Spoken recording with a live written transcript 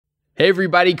Hey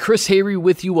everybody, Chris Hayre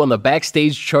with you on the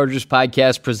Backstage Chargers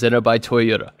podcast presented by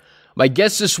Toyota. My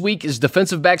guest this week is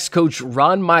defensive backs coach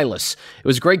Ron Milus. It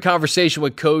was a great conversation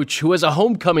with Coach, who has a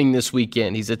homecoming this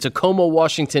weekend. He's a Tacoma,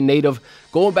 Washington native,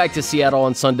 going back to Seattle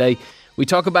on Sunday. We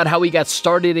talk about how he got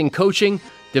started in coaching,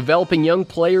 developing young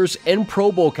players and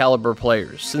Pro Bowl caliber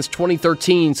players. Since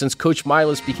 2013, since Coach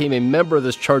Milus became a member of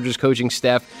this Chargers coaching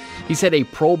staff, he's had a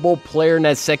Pro Bowl player in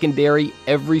that secondary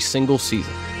every single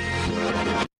season.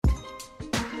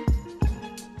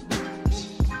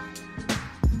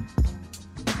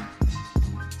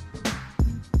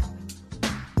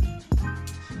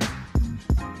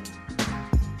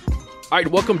 All right,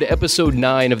 welcome to episode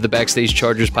 9 of the Backstage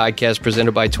Chargers podcast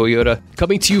presented by Toyota.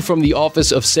 Coming to you from the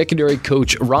office of secondary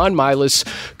coach Ron Milus.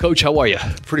 Coach, how are you?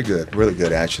 Pretty good, really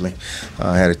good actually.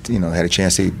 Had a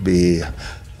chance to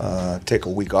take a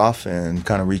week off and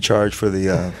kind of recharge for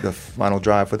the final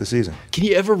drive for the season. Can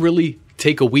you ever really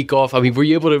take a week off? I mean, were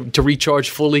you able to recharge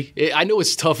fully? I know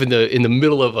it's tough in the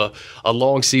middle of a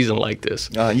long season like this.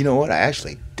 You know what? I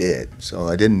actually did. So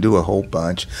I didn't do a whole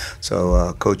bunch.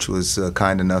 So Coach was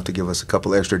kind enough to give us a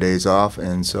couple extra days off,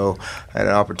 and so I had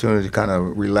an opportunity to kind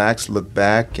of relax, look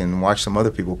back, and watch some other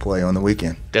people play on the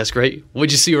weekend. That's great.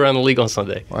 What'd you see around the league on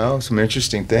Sunday? Well, some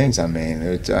interesting things. I mean,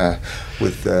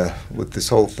 with this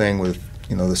whole thing with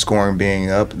the scoring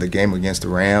being up, the game against the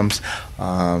Rams,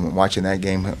 watching that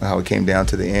game, how it came down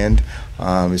to the end,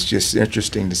 it's just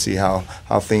interesting to see how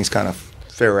things kind of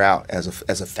fare out as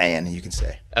a fan, you can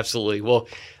say. Absolutely. Well,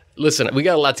 listen, we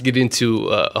got a lot to get into.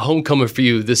 A homecoming for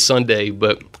you this Sunday,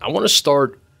 but I want to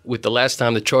start with the last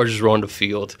time the Chargers were on the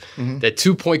field, that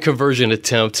 2-point conversion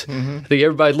attempt. I think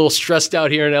everybody's a little stressed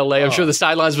out here in L.A. I'm sure the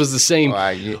sidelines was the same.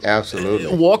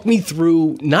 Absolutely. Walk me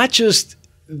through not just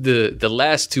the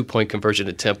last 2-point conversion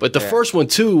attempt, but the first one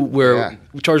too, where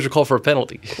Chargers were called for a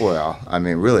penalty. Well, I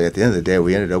mean, really, at the end of the day,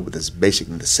 we ended up with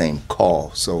basically the same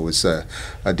call. So it's a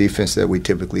defense that we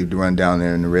typically run down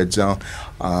there in the red zone,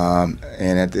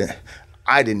 and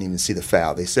I didn't even see the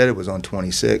foul. They said it was on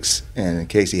 26 and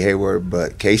Casey Hayward,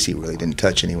 but Casey really didn't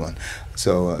touch anyone.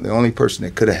 So the only person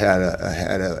that could have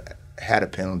had a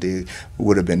penalty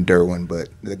would have been Derwin, but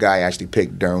the guy actually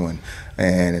picked Derwin.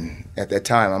 And at that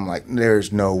time, I'm like,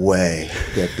 there's no way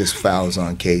that this foul is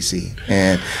on Casey.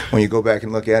 And when you go back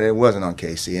and look at it, it wasn't on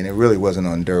Casey, and it really wasn't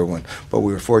on Derwin. But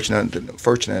we were fortunate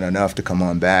enough to come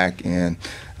on back and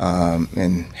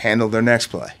handle their next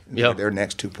play, their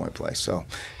next 2-point play. So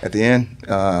at the end,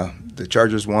 the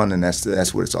Chargers won, and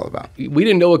that's what it's all about. We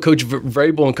didn't know what Coach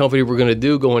Vrabel and company were going to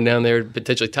do going down there,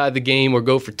 potentially tie the game or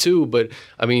go for 2. But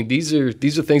I mean, these are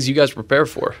things you guys prepare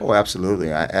for. Oh,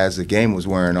 absolutely. As the game was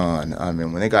wearing on, I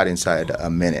mean, when they got inside a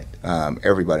minute,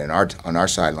 everybody on our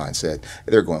sideline said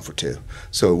they're going for 2.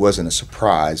 So it wasn't a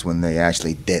surprise when they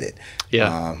actually did it.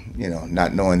 Yeah.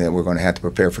 Not knowing that we're going to have to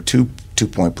prepare for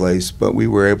 2-point plays, but we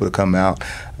were able to come out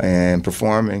and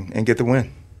perform and get the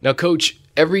win. Now, Coach,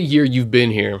 every year you've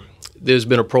been here, there's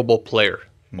been a Pro Bowl player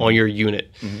on your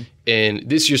unit. And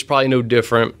this year's probably no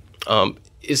different.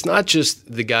 It's not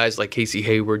just the guys like Casey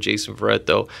Hayward, Jason Verrett,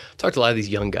 though. Talked to a lot of these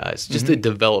young guys, just the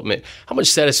development. How much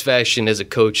satisfaction as a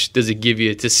coach does it give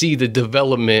you to see the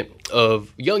development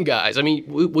of young guys? I mean,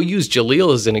 we'll use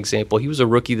Jaleel as an example. He was a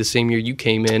rookie the same year you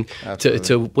came in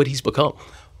to what he's become.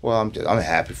 Well, I'm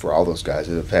happy for all those guys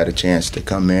that have had a chance to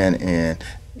come in and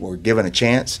were given a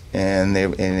chance, and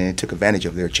they took advantage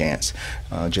of their chance.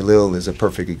 Jaleel is a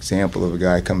perfect example of a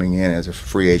guy coming in as a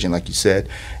free agent, like you said,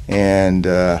 and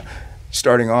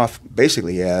starting off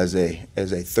basically as a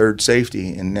third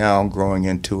safety, and now growing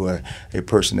into a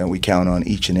person that we count on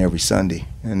each and every Sunday.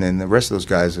 And then the rest of those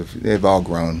guys they've all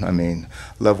grown. I mean,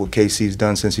 love what Casey's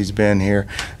done since he's been here,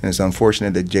 and it's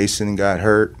unfortunate that Jason got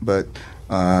hurt, but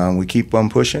we keep on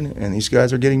pushing, and these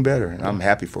guys are getting better, and I'm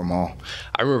happy for them all.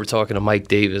 I remember talking to Mike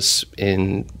Davis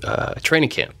in training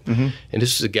camp, and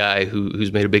this is a guy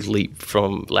who's made a big leap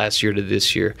from last year to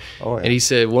this year. Oh, yeah. And he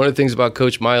said one of the things about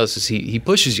Coach Milus is he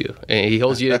pushes you, and he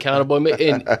holds you accountable.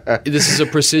 And this is a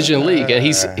precision league, and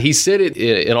he said it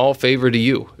in all favor to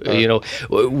you.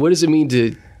 What does it mean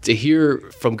to hear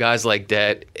from guys like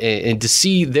that and to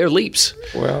see their leaps?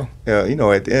 Well, at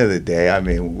the end of the day, I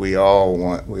mean, we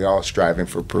all striving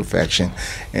for perfection,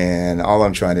 and all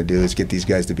I'm trying to do is get these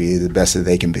guys to be the best that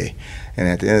they can be. And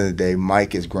at the end of the day,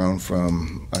 Mike has grown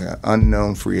from an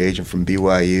unknown free agent from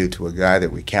BYU to a guy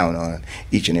that we count on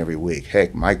each and every week.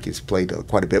 Heck, Mike has played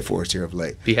quite a bit for us here of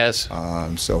late. He has.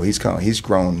 So he's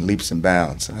grown leaps and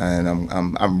bounds, and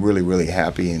I'm really, really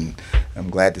happy, and I'm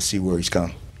glad to see where he's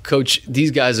come. Coach,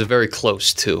 these guys are very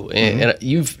close too, and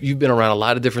you've been around a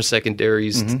lot of different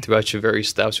secondaries throughout your various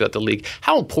stops throughout the league.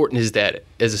 How important is that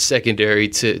as a secondary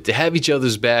to have each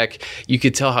other's back? You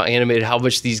could tell how animated, how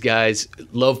much these guys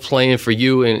love playing for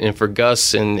you and for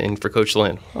Gus and for Coach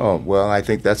Lynn. Oh, well, I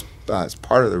think that's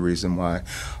part of the reason why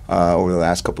over the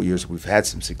last couple of years we've had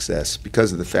some success,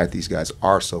 because of the fact these guys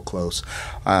are so close.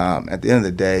 At the end of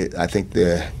the day, I think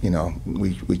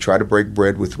we try to break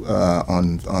bread with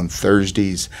on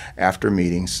Thursdays after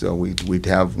meetings. So we'd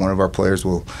have one of our players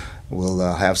will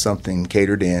have something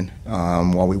catered in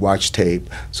while we watch tape.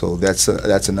 So that's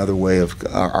another way of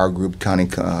our group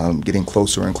kind of getting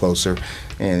closer and closer.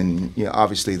 And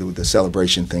obviously the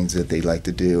celebration things that they like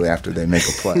to do after they make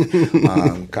a play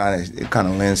kind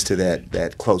of lends to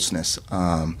that closeness.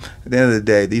 At the end of the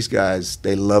day, these guys,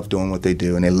 they love doing what they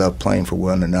do, and they love playing for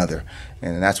one another.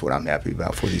 And that's what I'm happy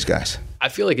about for these guys. I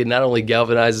feel like it not only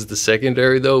galvanizes the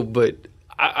secondary, though, but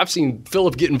I've seen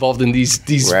Philip get involved in these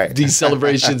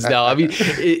celebrations now. I mean,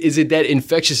 is it that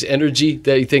infectious energy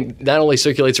that you think not only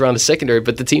circulates around the secondary,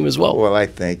 but the team as well? Well, I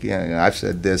think, I've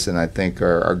said this, and I think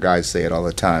our guys say it all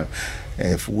the time.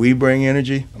 If we bring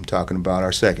energy, I'm talking about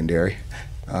our secondary,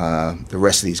 the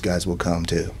rest of these guys will come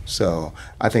too. So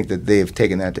I think that they've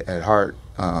taken that at heart,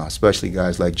 especially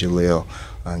guys like Jaleel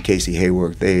and Casey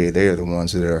Hayward. They are the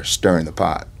ones that are stirring the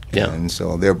pot. Yeah. And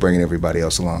so they're bringing everybody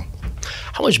else along.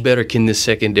 How much better can this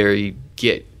secondary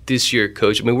get this year,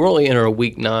 Coach? I mean, we're only entering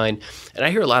week 9, and I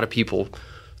hear a lot of people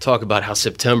talk about how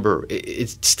September,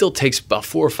 it still takes about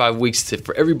 4 or 5 weeks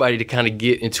for everybody to kind of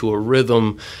get into a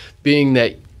rhythm, being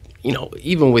that,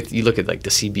 even with, you look at like the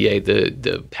CBA,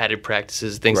 the padded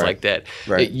practices, things like that,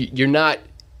 you're not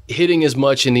hitting as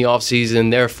much in the offseason.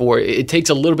 Therefore, it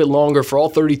takes a little bit longer for all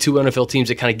 32 NFL teams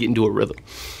to kind of get into a rhythm.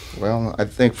 Well, I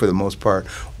think for the most part,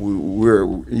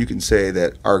 you can say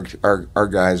that our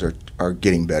guys are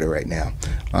getting better right now.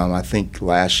 I think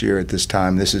last year at this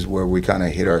time, this is where we kind of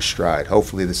hit our stride.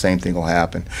 Hopefully the same thing will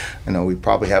happen. I know we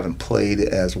probably haven't played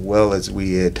as well as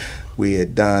we had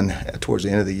done towards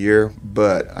the end of the year,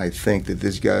 but I think that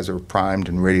these guys are primed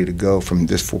and ready to go from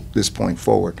this point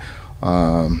forward.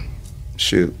 I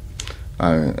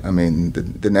mean,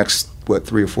 the next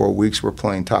 3 or 4 weeks we're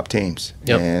playing top teams,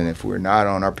 and if we're not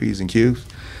on our P's and Q's,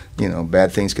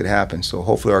 bad things could happen. So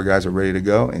hopefully our guys are ready to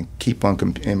go and keep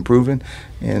on improving,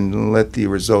 and let the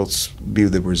results be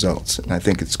the results. And I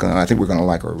think we're gonna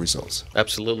like our results.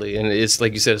 Absolutely, and it's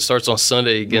like you said, it starts on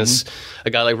Sunday against a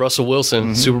guy like Russell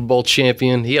Wilson, Super Bowl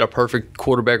champion. He had a perfect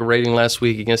quarterback rating last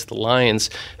week against the Lions.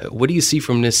 What do you see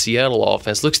from this Seattle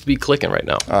offense? Looks to be clicking right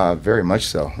now. Very much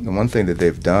so. The one thing that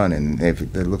they've done, and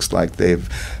it looks like they've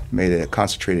made a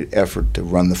concentrated effort to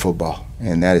run the football,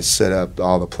 and that has set up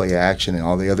all the play action and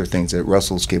all the other things that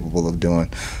Russell's capable of doing,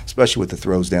 especially with the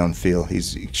throws downfield.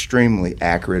 He's extremely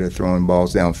accurate at throwing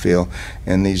balls downfield,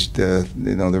 and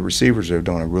the receivers are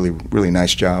doing a really, really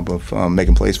nice job of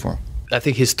making plays for him. I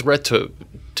think his threat to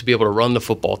be able to run the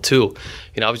football too.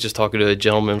 I was just talking to a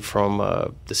gentleman from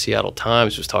the Seattle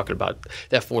Times, was talking about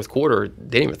that fourth quarter.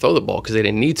 They didn't even throw the ball because they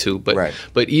didn't need to,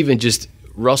 but even just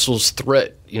Russell's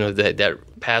threat, that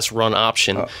pass run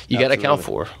option, you got to account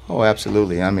for. Oh,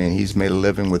 absolutely. I mean, he's made a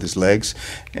living with his legs,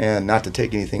 and not to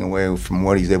take anything away from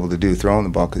what he's able to do throwing the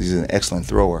ball, because he's an excellent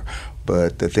thrower.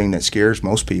 But the thing that scares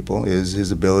most people is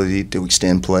his ability to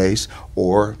extend plays,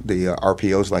 or the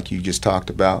RPOs like you just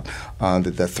talked about.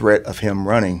 The threat of him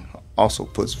running also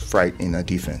puts fright in a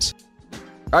defense.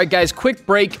 All right, guys, quick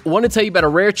break. I want to tell you about a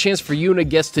rare chance for you and a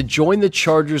guest to join the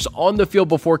Chargers on the field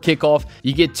before kickoff.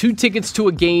 You get 2 tickets to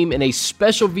a game and a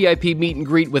special VIP meet and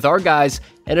greet with our guys,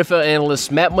 NFL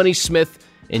analysts Matt Money Smith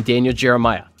and Daniel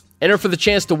Jeremiah. Enter for the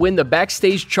chance to win the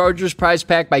Backstage Chargers prize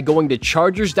pack by going to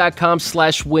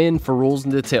chargers.com/win for rules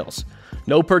and details.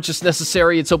 No purchase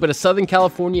necessary. It's open to Southern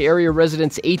California area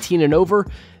residents 18 and over.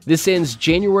 This ends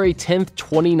January 10th,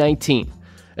 2019.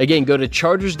 Again, go to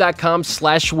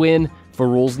chargers.com/win for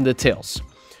rules and details.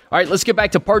 All right, let's get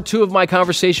back to part 2 of my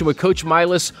conversation with Coach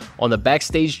Milas on the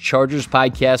Backstage Chargers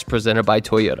podcast presented by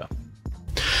Toyota.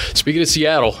 Speaking of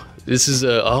Seattle, this is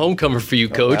a homecomer for you,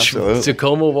 Coach.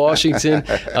 Tacoma, Washington.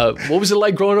 What was it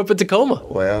like growing up in Tacoma?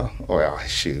 Well,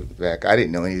 shoot, Zach, I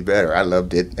didn't know any better. I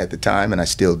loved it at the time, and I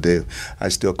still do. I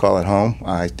still call it home.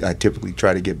 I typically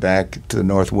try to get back to the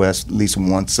Northwest at least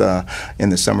once in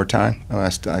the summertime. I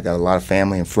got a lot of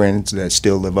family and friends that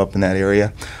still live up in that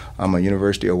area. I'm a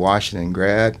University of Washington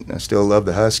grad. I still love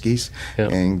the Huskies.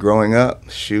 Yep. And growing up,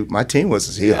 my team was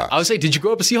the Seahawks. I would say, did you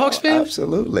grow up a Seahawks fan?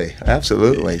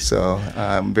 Absolutely. So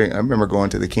I remember going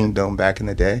to the Kingdome back in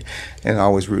the day and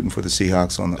always rooting for the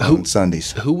Seahawks on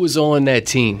Sundays. Who was on that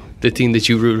team, the team that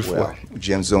you rooted for? Well,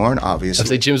 Jim Zorn, obviously. I'd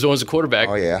say Jim Zorn's a quarterback.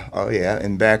 Oh yeah.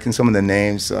 And back in some of the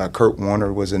names, Kurt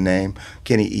Warner was a name,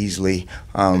 Kenny Easley,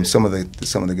 some of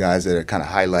the guys that are kind of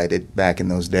highlighted back in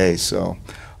those days. So,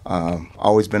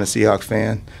 always been a Seahawks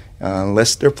fan.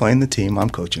 Unless they're playing the team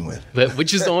I'm coaching with.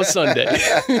 Which is on Sunday.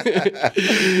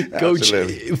 Coach,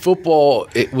 Absolutely. Football,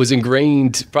 it was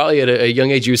ingrained probably at a young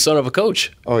age. You were son of a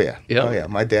coach. Oh, yeah. Yeah. Oh, yeah.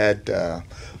 My dad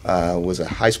was a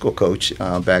high school coach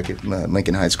back at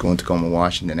Lincoln High School in Tacoma,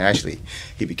 Washington. Actually,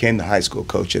 he became the high school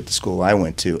coach at the school I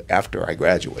went to after I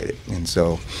graduated. And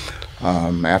so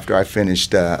after I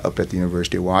finished up at the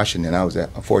University of Washington, I was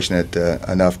fortunate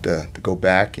enough to go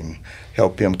back and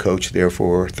help him coach there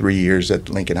for 3 years at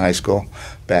Lincoln High School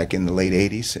back in the late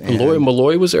 80s. And Lawyer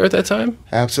Malloy was there at that time?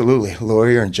 Absolutely.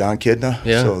 Lawyer and John Kidna.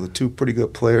 Yeah. So the two pretty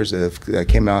good players that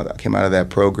came out of that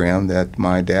program that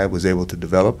my dad was able to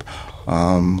develop.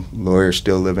 Lawyer's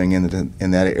still living in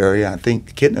that area. I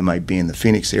think Kidna might be in the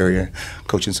Phoenix area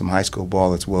coaching some high school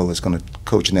ball as well as going to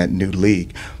coach in that new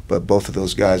league. But both of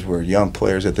those guys were young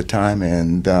players at the time,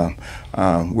 and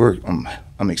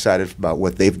I'm excited about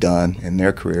what they've done in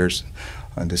their careers.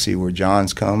 To see where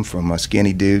John's come from a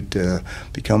skinny dude to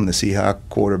become the Seahawks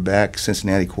quarterback,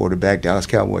 Cincinnati quarterback, Dallas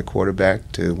Cowboy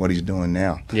quarterback, to what he's doing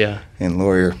now. Yeah. And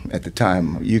Lawyer, at the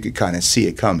time, you could kind of see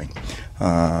it coming.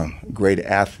 Great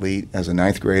athlete as a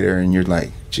ninth grader, and you're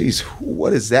like, geez,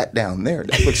 what is that down there?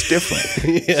 That looks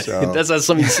different. Yeah, so, that's not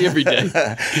something you see every day.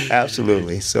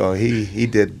 Absolutely. So he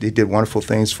did wonderful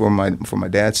things for my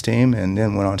dad's team, and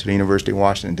then went on to the University of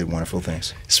Washington and did wonderful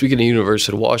things. Speaking of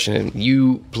University of Washington,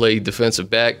 you played defensive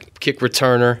back, kick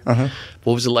returner. Uh-huh.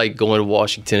 What was it like going to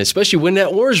Washington, especially winning that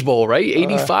Orange Bowl, right?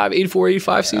 85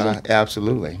 season?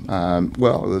 Absolutely.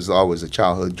 Well, it was always a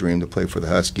childhood dream to play for the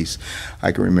Huskies.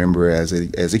 I can remember as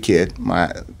a kid,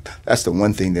 that's the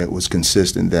one thing that was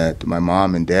consistent, that my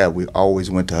mom and dad, we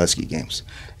always went to Husky games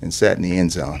and sat in the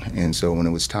end zone. And so when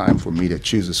it was time for me to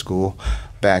choose a school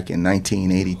back in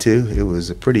 1982, it was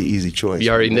a pretty easy choice.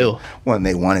 You already knew. Well,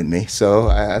 they wanted me. So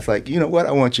I was like, you know what,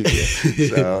 I want you here.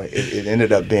 So it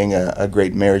ended up being a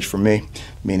great marriage for me,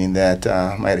 meaning that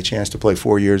I had a chance to play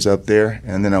 4 years up there,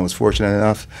 and then I was fortunate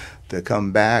enough to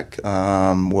come back,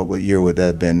 what year would that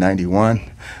have been, 91,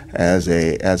 as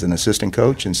an assistant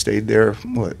coach, and stayed there,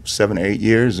 7 or 8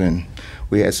 years, and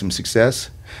we had some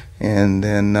success. And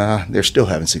then they're still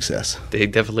having success. They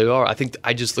definitely are. I think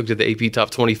I just looked at the AP Top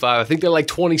 25. I think they're like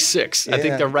 26. I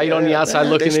think they're right on the outside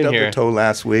looking in here. They stubbed their toe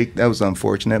last week. That was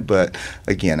unfortunate. But,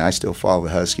 again, I still follow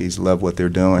the Huskies, love what they're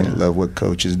doing, love what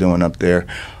Coach is doing up there.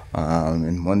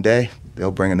 And one day they'll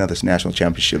bring another national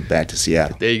championship back to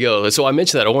Seattle. There you go. So I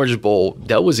mentioned that Orange Bowl.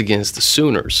 That was against the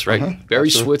Sooners, right? Barry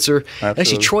Switzer.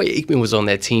 Actually, Troy Aikman was on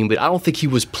that team, but I don't think he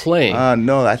was playing.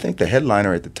 No, I think the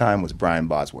headliner at the time was Brian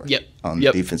Bosworth. Yep. On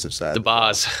the defensive side. The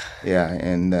Boz. Yeah,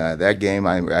 and that game,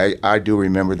 I do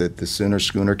remember that the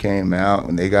Schooner came out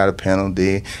and they got a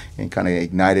penalty and kind of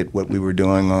ignited what we were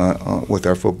doing with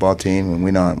our football team, and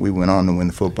we went on to win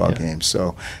the football game.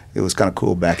 So it was kind of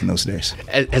cool back in those days.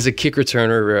 As a kick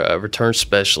returner, a return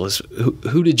specialist,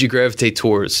 who did you gravitate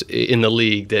towards in the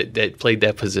league that played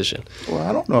that position? Well,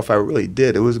 I don't know if I really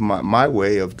did. It was my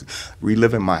way of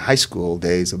reliving my high school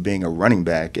days of being a running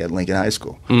back at Lincoln High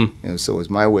School. So it was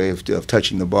my way of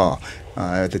touching the ball.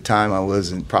 At the time, I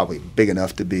wasn't probably big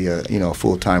enough to be a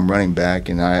full-time running back,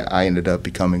 and I ended up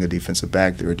becoming a defensive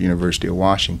back there at the University of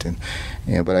Washington.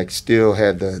 But I still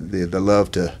had the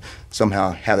love to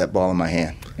somehow have that ball in my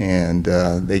hand, and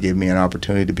they gave me an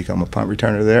opportunity to become a punt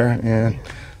returner there, and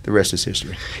the rest is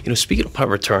history. Speaking of punt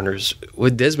returners,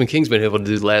 what Desmond King's been able to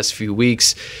do the last few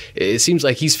weeks, it seems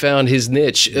like he's found his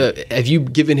niche. Have you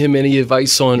given him any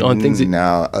advice on things?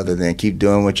 No, other than keep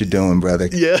doing what you're doing, brother.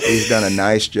 Yeah. He's done a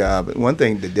nice job. One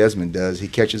thing that Desmond does, he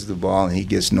catches the ball and he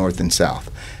gets north and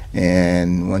south.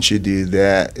 And once you do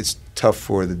that, it's tough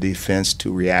for the defense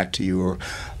to react to you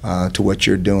or to what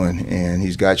you're doing. And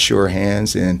he's got sure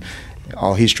hands, and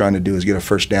all he's trying to do is get a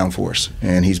first down for us,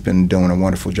 and he's been doing a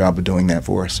wonderful job of doing that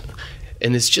for us.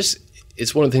 And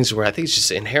it's one of the things where I think it's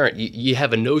just inherent. You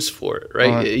have a nose for it,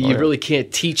 right? You really can't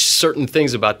teach certain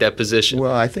things about that position.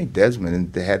 Well, I think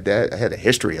Desmond had a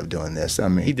history of doing this. I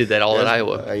mean, he did that all at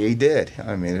Iowa. He did.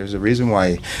 I mean, there's a reason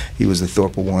why he was the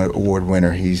Thorpe Award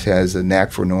winner. He has a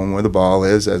knack for knowing where the ball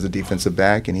is as a defensive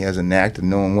back, and he has a knack to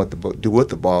knowing what to do with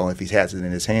the ball if he has it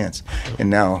in his hands. And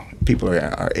now people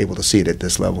are able to see it at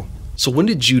this level. So when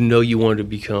did you know you wanted to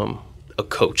become a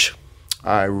coach?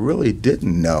 I really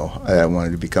didn't know I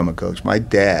wanted to become a coach. My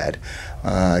dad,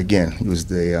 again, he was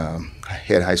the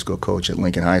head high school coach at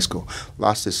Lincoln High School,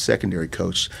 lost his secondary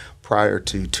coach prior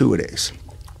to two-a-days.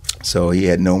 So he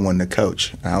had no one to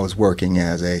coach. I was working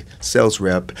as a sales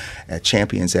rep at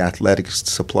Champions Athletic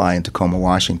Supply in Tacoma,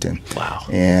 Washington. Wow.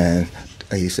 And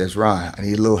he says, Ron, I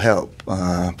need a little help.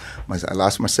 I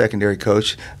lost my secondary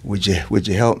coach. Would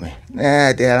you help me?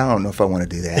 Nah, Dad, I don't know if I want to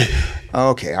do that.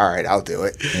 Okay, all right, I'll do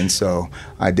it. And so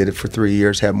I did it for 3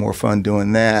 years, had more fun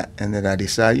doing that. And then I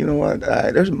decided, you know what,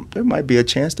 there might be a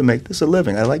chance to make this a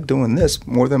living. I like doing this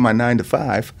more than my 9 to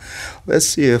 5. Let's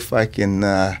see if I can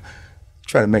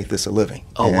try to make this a living.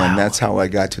 And that's how I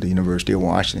got to the University of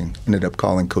Washington. Ended up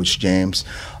calling Coach James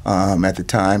at the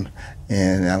time.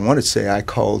 And I want to say I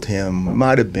called him,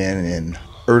 might have been in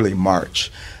early March.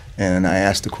 And I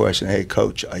asked the question, hey,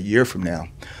 Coach, a year from now,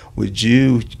 would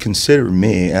you consider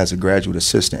me as a graduate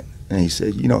assistant? And he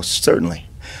said, certainly.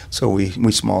 So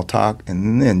we small talked.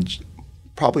 And then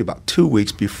probably about 2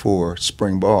 weeks before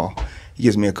spring ball, he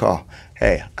gives me a call.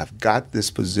 Hey, I've got this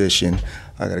position.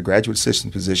 I got a graduate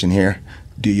assistant position here.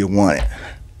 Do you want it?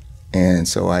 And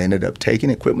so I ended up taking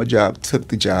it, quit my job, took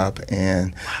the job,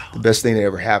 and the best thing that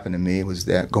ever happened to me was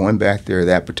that going back there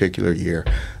that particular year,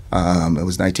 it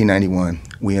was 1991,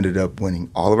 we ended up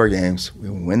winning all of our games. We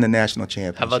win the national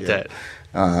championship. How about that?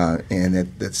 And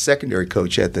the secondary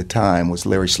coach at the time was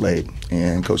Larry Slade,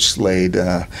 and Coach Slade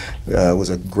was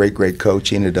a great, great coach.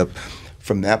 He ended up,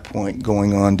 from that point,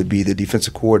 going on to be the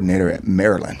defensive coordinator at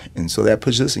Maryland, and so that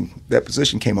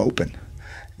position came open.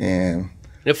 And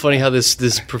isn't it funny how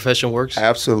this profession works?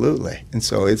 Absolutely. And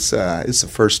so it's the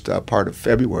first part of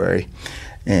February,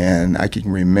 and I can't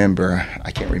remember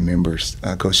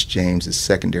Coach James'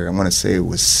 secondary. I want to say it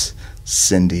was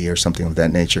Cindy or something of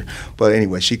that nature. But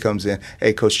anyway, she comes in,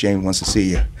 hey, Coach James wants to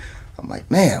see you. I'm like,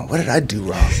 man, what did I do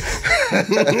wrong?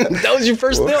 That was your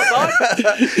first thought?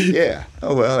 Yeah.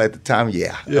 Oh, well, at the time,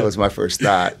 yeah. That was my first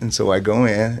thought. And so I go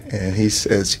in, and he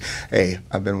says, hey,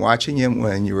 I've been watching you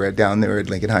when you were down there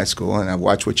at Lincoln High School, and I've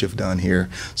watched what you've done here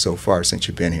so far since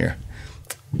you've been here.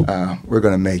 We're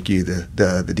going to make you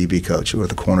the DB coach or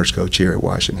the corners coach here at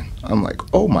Washington. I'm like,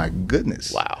 oh, my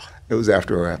goodness. Wow. It was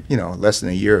after, less than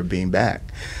a year of being back.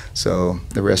 So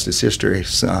the rest is history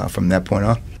from that point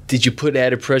on. Did you put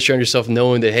added pressure on yourself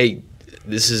knowing that, hey,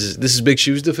 this is big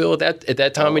shoes to fill at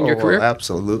that time in your career? Well,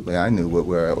 absolutely. I knew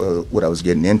what I was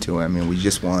getting into. I mean, we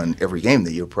just won every game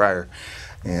the year prior.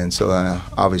 And so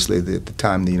obviously at the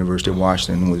time the University of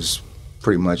Washington was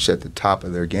pretty much at the top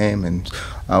of their game, and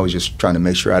I was just trying to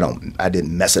make sure I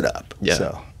didn't mess it up. Yeah.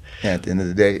 So at the end of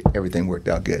the day, everything worked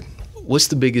out good. What's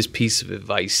the biggest piece of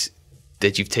advice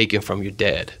that you've taken from your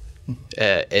dad?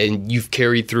 And you've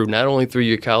carried through not only through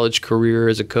your college career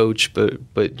as a coach,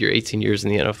 but your 18 years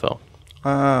in the NFL?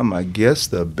 I guess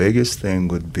the biggest thing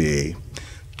would be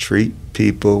treat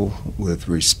people with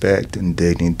respect and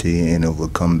dignity, and it will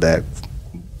come back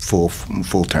full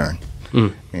turn.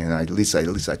 And at least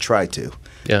I try to.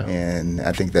 Yeah. And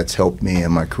I think that's helped me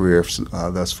in my career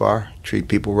thus far. Treat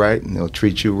people right, and they'll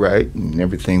treat you right, and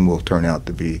everything will turn out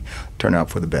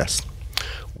for the best.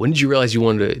 When did you realize you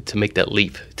wanted to make that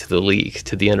leap to the league,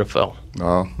 to the NFL?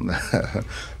 Well,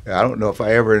 I don't know if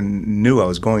I ever knew I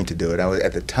was going to do it.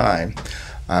 At the time,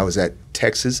 I was at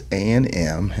Texas A&M.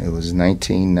 It was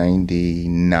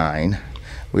 1999.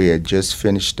 We had just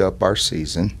finished up our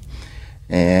season,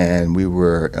 and we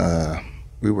were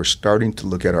starting to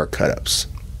look at our cut-ups.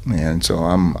 And so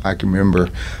I can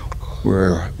remember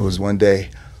it was one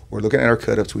day we're looking at our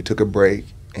cut-ups. We took a break.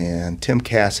 And Tim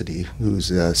Cassidy, who's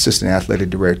the assistant athletic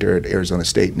director at Arizona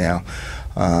State now,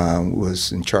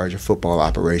 was in charge of football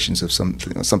operations of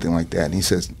something like that. And he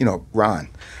says, Ron,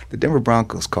 the Denver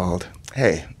Broncos called.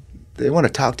 Hey, they want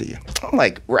to talk to you. I'm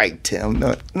like, right, Tim,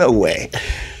 no way.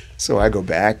 So I go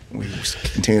back. We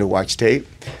continue to watch tape,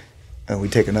 and we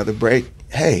take another break.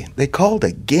 Hey, they called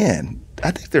again.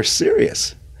 I think they're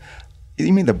serious.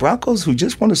 You mean the Broncos who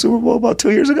just won the Super Bowl about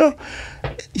 2 years ago?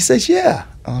 He says, yeah.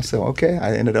 So, okay,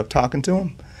 I ended up talking to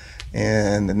him.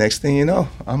 And the next thing you know,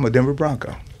 I'm a Denver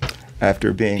Bronco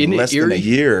after being less than a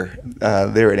year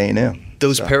there at A&M.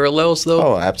 Those parallels, though?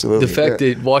 Oh, absolutely. The fact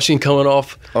that Washington coming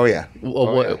off a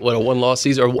one-loss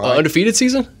season or undefeated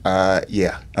season?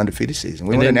 Yeah, undefeated season.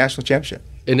 We won the national championship.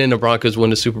 And then the Broncos win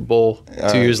the Super Bowl.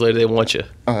 2 years later, they want you.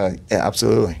 Yeah,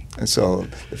 absolutely. And so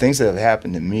the things that have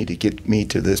happened to me to get me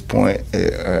to this point,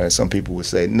 some people would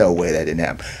say, no way, that didn't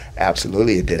happen.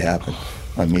 Absolutely, it did happen.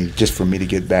 I mean, just for me to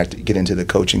get into the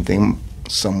coaching thing,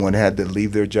 someone had to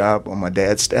leave their job on my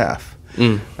dad's staff.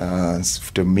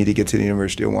 To me to get to the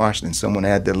University of Washington, someone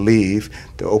had to leave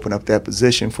to open up that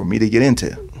position for me to get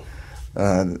into.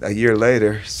 A year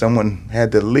later, someone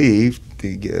had to leave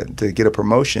to get a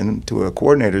promotion to a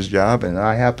coordinator's job, and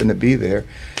I happened to be there,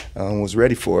 was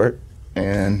ready for it,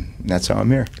 and that's how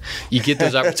I'm here. You get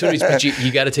those opportunities, but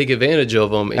you got to take advantage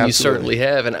of them, and Absolutely. You certainly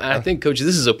have. And I think, Coach,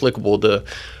 this is applicable to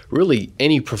really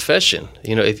any profession.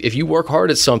 If you work hard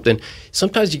at something,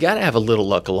 sometimes you got to have a little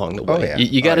luck along the way. Oh, yeah.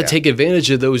 You got to take advantage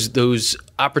of those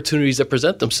opportunities that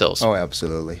present themselves. Oh,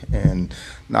 absolutely. And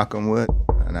knock on wood,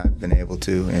 and I've been able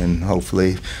to, and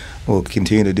hopefully we'll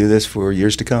continue to do this for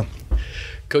years to come.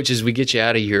 Coach, as we get you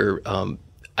out of here,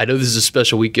 I know this is a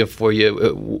special weekend for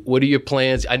you. What are your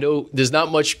plans? I know there's not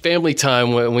much family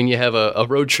time when you have a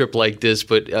road trip like this,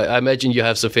 but I imagine you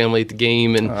have some family at the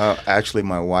game. And actually,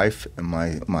 my wife and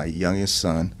my youngest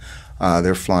son,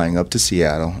 they're flying up to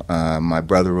Seattle. My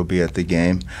brother will be at the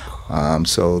game,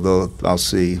 so I'll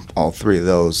see all three of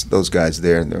those guys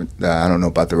there. I don't know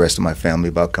about the rest of my family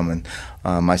about coming.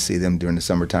 I see them during the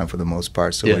summertime for the most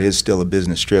part, so It is still a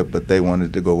business trip. But they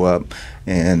wanted to go up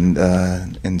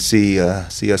and see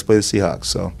us play the Seahawks.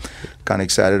 So, kind of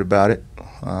excited about it.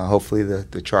 Hopefully,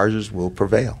 the Chargers will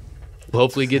prevail.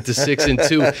 Hopefully get to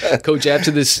 6-2. Coach,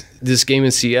 after this game in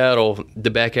Seattle,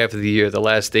 the back half of the year, the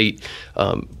last 8,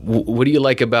 what do you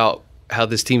like about how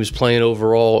this team is playing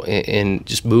overall and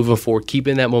just moving forward,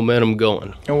 keeping that momentum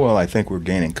going? Well, I think we're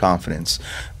gaining confidence.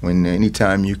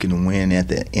 Anytime you can win at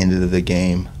the end of the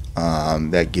game,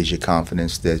 that gives you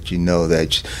confidence that you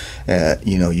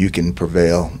can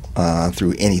prevail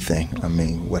through anything. I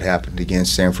mean, what happened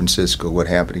against San Francisco, what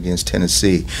happened against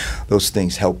Tennessee, those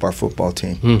things help our football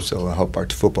team. So help our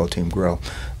football team grow.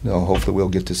 Hopefully we'll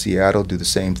get to Seattle, do the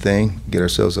same thing, get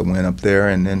ourselves a win up there,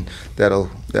 and then that'll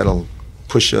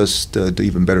push us to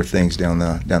even better things down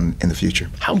in the future.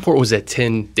 How important was that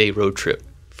 10-day road trip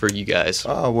for you guys?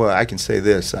 Well, I can say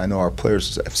this. I know our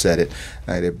players have said it.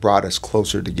 It brought us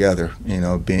closer together,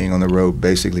 being on the road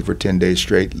basically for 10 days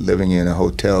straight, living in a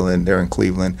hotel there in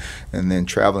Cleveland, and then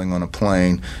traveling on a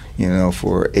plane,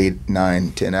 for 8,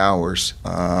 9, 10 hours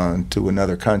to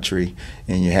another country,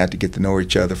 and you had to get to know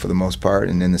each other for the most part,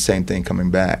 and then the same thing coming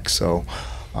back. So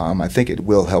I think it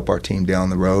will help our team down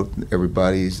the road.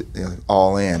 Everybody's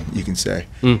all in, you can say,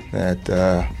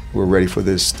 that we're ready for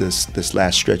this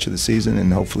last stretch of the season,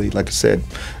 and hopefully, like I said,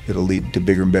 it'll lead to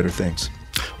bigger and better things.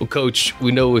 Well, Coach,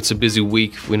 we know it's a busy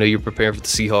week. We know you're preparing for the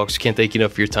Seahawks. Can't thank you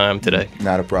enough for your time today.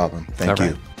 Not a problem. Thank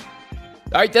you.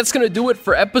 All right, that's going to do it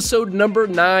for episode number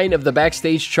 9 of the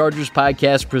Backstage Chargers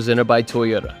podcast presented by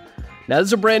Toyota. Now, this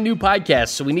is a brand new podcast,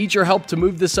 so we need your help to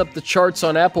move this up the charts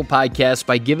on Apple Podcasts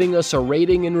by giving us a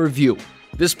rating and review.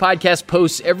 This podcast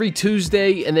posts every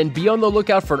Tuesday, and then be on the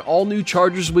lookout for an all-new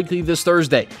Chargers Weekly this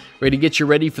Thursday, ready to get you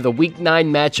ready for the Week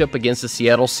 9 matchup against the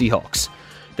Seattle Seahawks.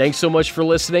 Thanks so much for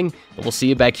listening, and we'll see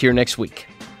you back here next week.